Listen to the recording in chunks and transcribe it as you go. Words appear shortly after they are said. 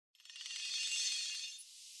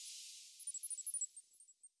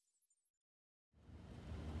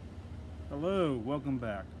Hello, welcome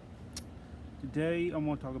back. Today I'm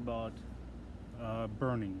going to talk about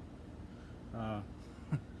burning. I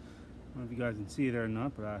don't know if you guys can see it or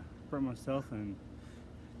not, but I burnt myself in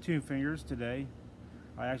 2 fingers today.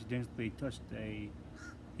 I accidentally touched a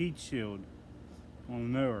heat shield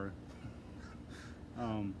on the mower.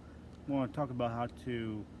 I want to talk about how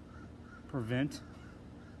to prevent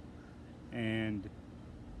and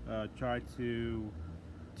try to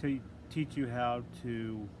teach you how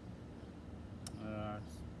to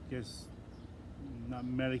guess not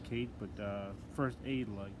medicate, but first aid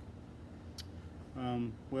like.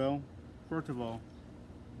 Well, first of all,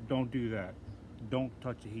 don't do that. Don't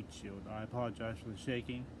touch a heat shield. I apologize for the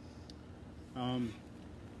shaking.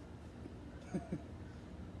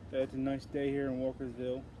 It's a nice day here in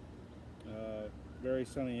Walkersville. Very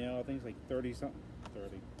sunny out. I think it's like 30 something,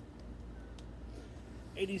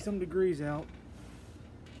 80 some degrees out.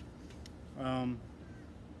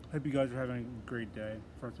 Hope you guys are having a great day.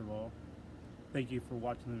 First of all, thank you for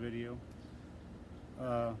watching the video.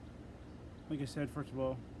 Like I said, first of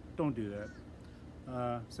all, don't do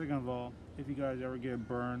that. Second of all, if you guys ever get a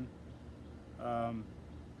burn,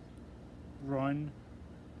 run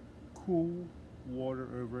cool water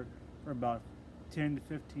over it for about 10 to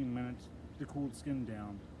 15 minutes to cool the skin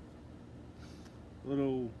down. A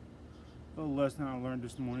little lesson I learned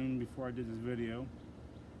this morning before I did this video.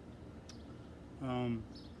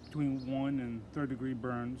 Between 1 and 3rd degree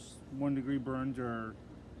burns. 1 degree burns are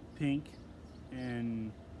pink,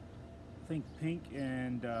 and I think pink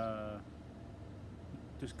and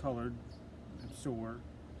discolored and sore.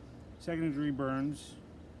 2nd degree burns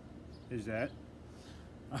is that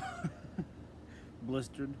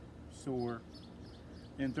blistered, sore,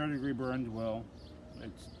 and 3rd degree burns, well,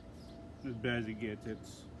 it's as bad as it gets.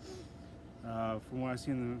 It's from what I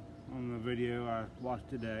seen on the video I watched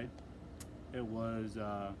today, it was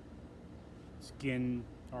skin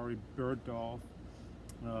already burnt off,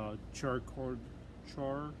 charcoal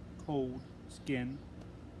skin.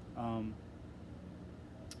 I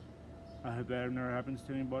hope that never happens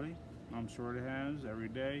to anybody. I'm sure it has every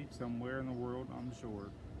day, somewhere in the world, I'm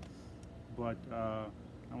sure. But I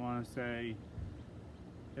want to say,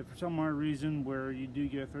 if for some odd reason where you do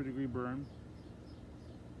get a 3rd degree burn,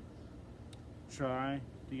 try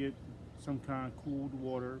to get some kind of cooled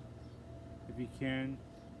water. If you can,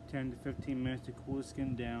 10 to 15 minutes to cool the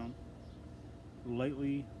skin down.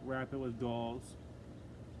 Lightly wrap it with gauze.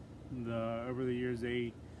 Over the years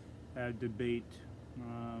they had debate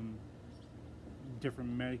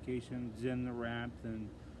different medications in the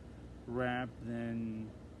wrap, then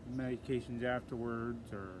medications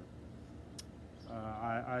afterwards, or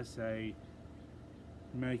I say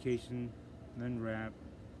medication, then wrap,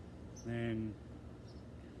 then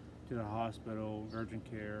to the hospital, urgent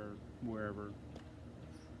care, wherever.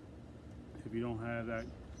 If you don't have that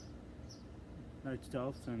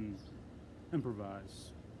stuff, then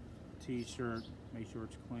improvise. T-shirt, make sure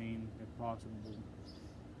it's clean if possible.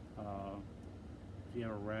 If you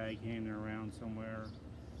have a rag hanging around somewhere,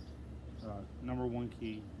 number 1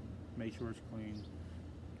 key, make sure it's clean.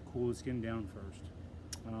 Cool the skin down first.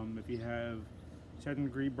 If you have 2nd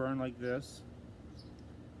degree burn like this,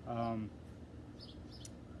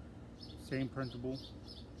 same principle.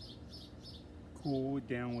 Cool it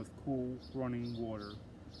down with cool running water.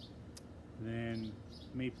 Then,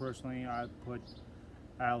 me personally, I put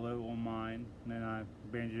aloe on mine, and then I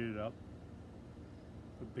bandaged it up,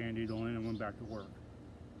 put Band-Aid on it, and went back to work.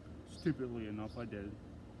 Stupidly enough, I did.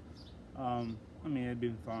 I mean, it'd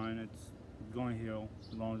been fine. It's going to heal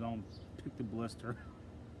as long as I don't pick the blister.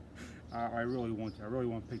 I really want to. I really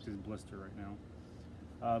want to pick this blister right now.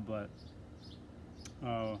 But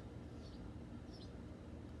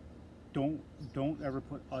don't ever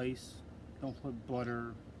put ice. Don't put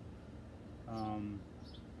butter.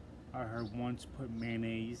 I heard once put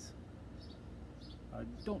mayonnaise.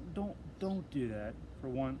 Don't do that. For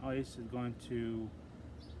one, ice is going to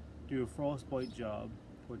do a frostbite job,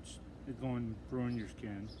 which is going to ruin your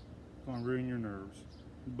skin. It's going to ruin your nerves.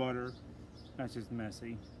 Butter, that's just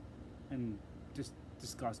messy and just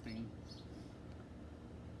disgusting.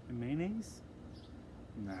 And mayonnaise?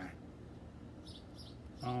 Nah.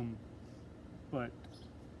 But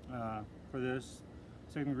for this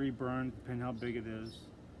 2nd degree burn, depending how big it is,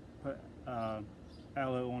 put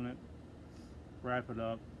aloe on it, wrap it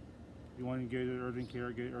up. If you want to get it urgent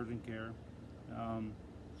care, get urgent care. I'm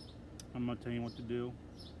not telling you what to do.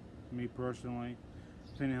 Me personally,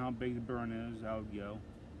 depending on how big the burn is, I would go.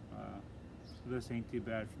 This ain't too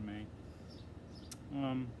bad for me.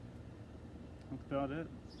 That's about it.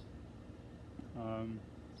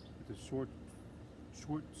 It's a short,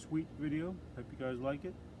 sweet video. Hope you guys like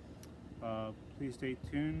it. Please stay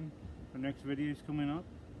tuned for next videos coming up.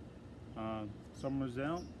 Summer's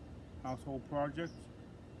out, household projects,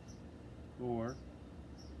 or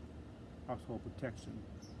household protection.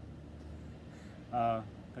 Hope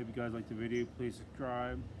you guys like the video. Please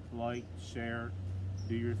subscribe, like, share,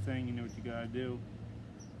 do your thing. You know what you gotta do.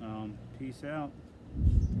 Peace out.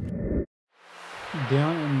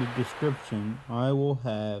 Down in the description, I will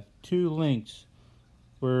have 2 links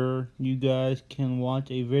where you guys can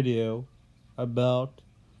watch a video about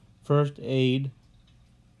first aid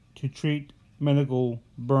to treat medical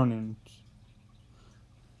burn-ins.